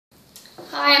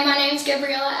Hi, my name is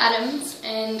Gabriella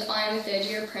and I am a third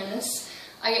year apprentice.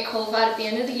 I get qualified at the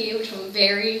end of the year, which I'm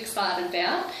very excited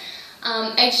about.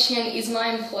 HTN is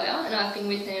my employer and I've been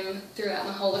with them throughout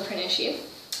my whole apprenticeship.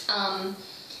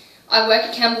 I work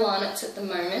at Campbell Arnott's at the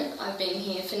moment. I've been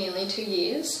here for nearly 2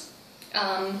 years.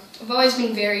 I've always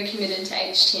been very committed to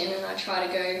HTN and I try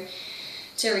to go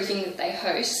to everything that they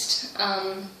host,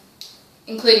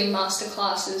 including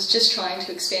masterclasses, just trying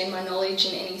to expand my knowledge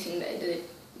in anything that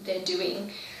they're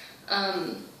doing.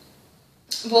 I've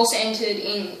also entered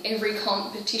in every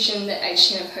competition that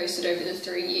HTN have hosted over the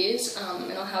 3 years,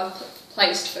 and I have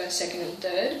placed first, second and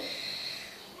third.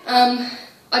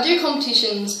 I do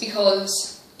competitions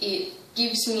because it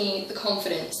gives me the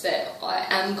confidence that I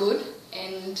am good,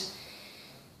 and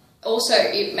also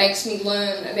it makes me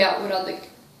learn about what other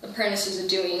apprentices are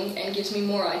doing and gives me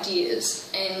more ideas,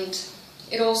 and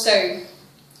it also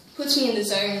puts me in the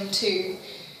zone to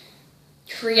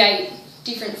create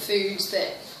different foods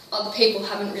that other people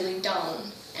haven't really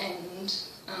done, and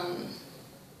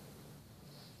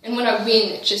when I win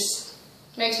it just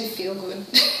makes me feel good.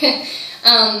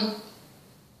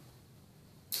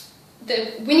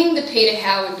 Winning the Peter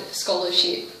Howard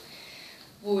scholarship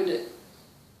would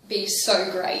be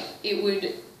so great.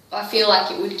 I feel like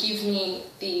it would give me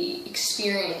the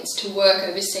experience to work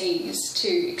overseas, to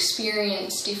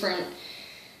experience different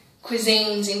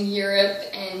cuisines in Europe,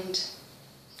 and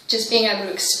just being able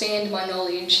to expand my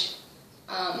knowledge,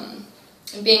 and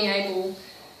being able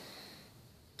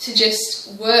to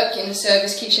just work in a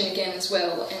service kitchen again as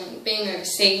well, and being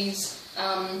overseas.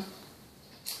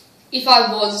 If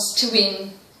I was to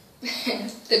win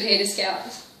the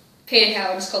Peter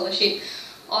Howard scholarship,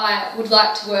 I would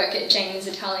like to work at Jamie's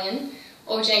Italian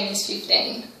or Jamie's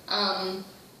 15.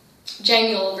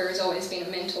 Jamie Oliver has always been a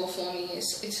mentor for me.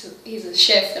 He's a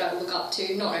chef that I look up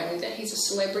to. Not only that, he's a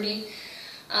celebrity.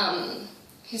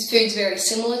 His food's very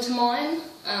similar to mine.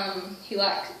 I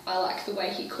like the way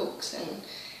he cooks, and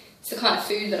it's the kind of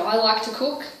food that I like to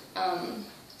cook.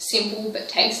 Simple but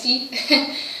tasty.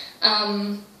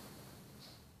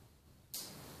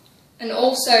 And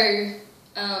also,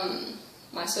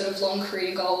 my sort of long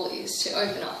career goal is to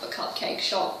open up a cupcake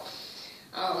shop.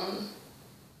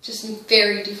 Just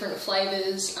very different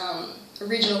flavours,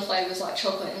 original flavours like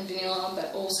chocolate and vanilla,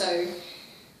 but also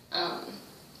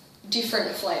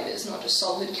different flavours, not just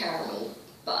salted caramel,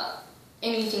 but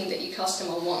anything that your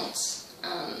customer wants.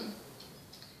 I'm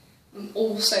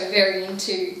also very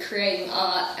into creating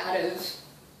art out of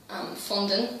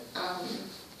fondant.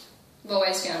 I've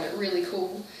always found it really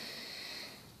cool.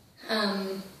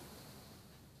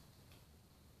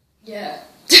 Yeah.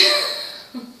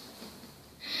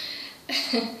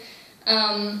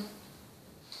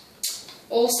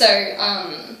 Also,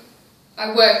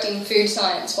 I worked in food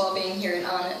science while being here at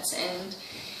Arnott's, and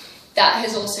that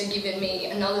has also given me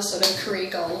another sort of career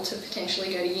goal to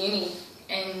potentially go to uni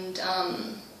and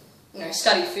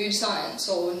study food science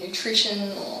or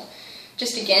nutrition, or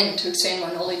just again to expand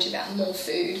my knowledge about more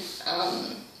food.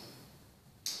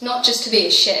 Not just to be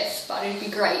a chef, but it'd be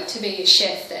great to be a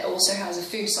chef that also has a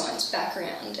food science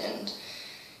background and,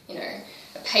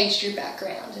 a pastry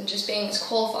background, and just being as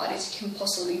qualified as you can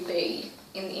possibly be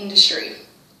in the industry.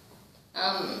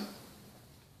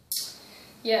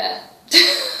 Yeah.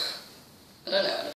 I don't know.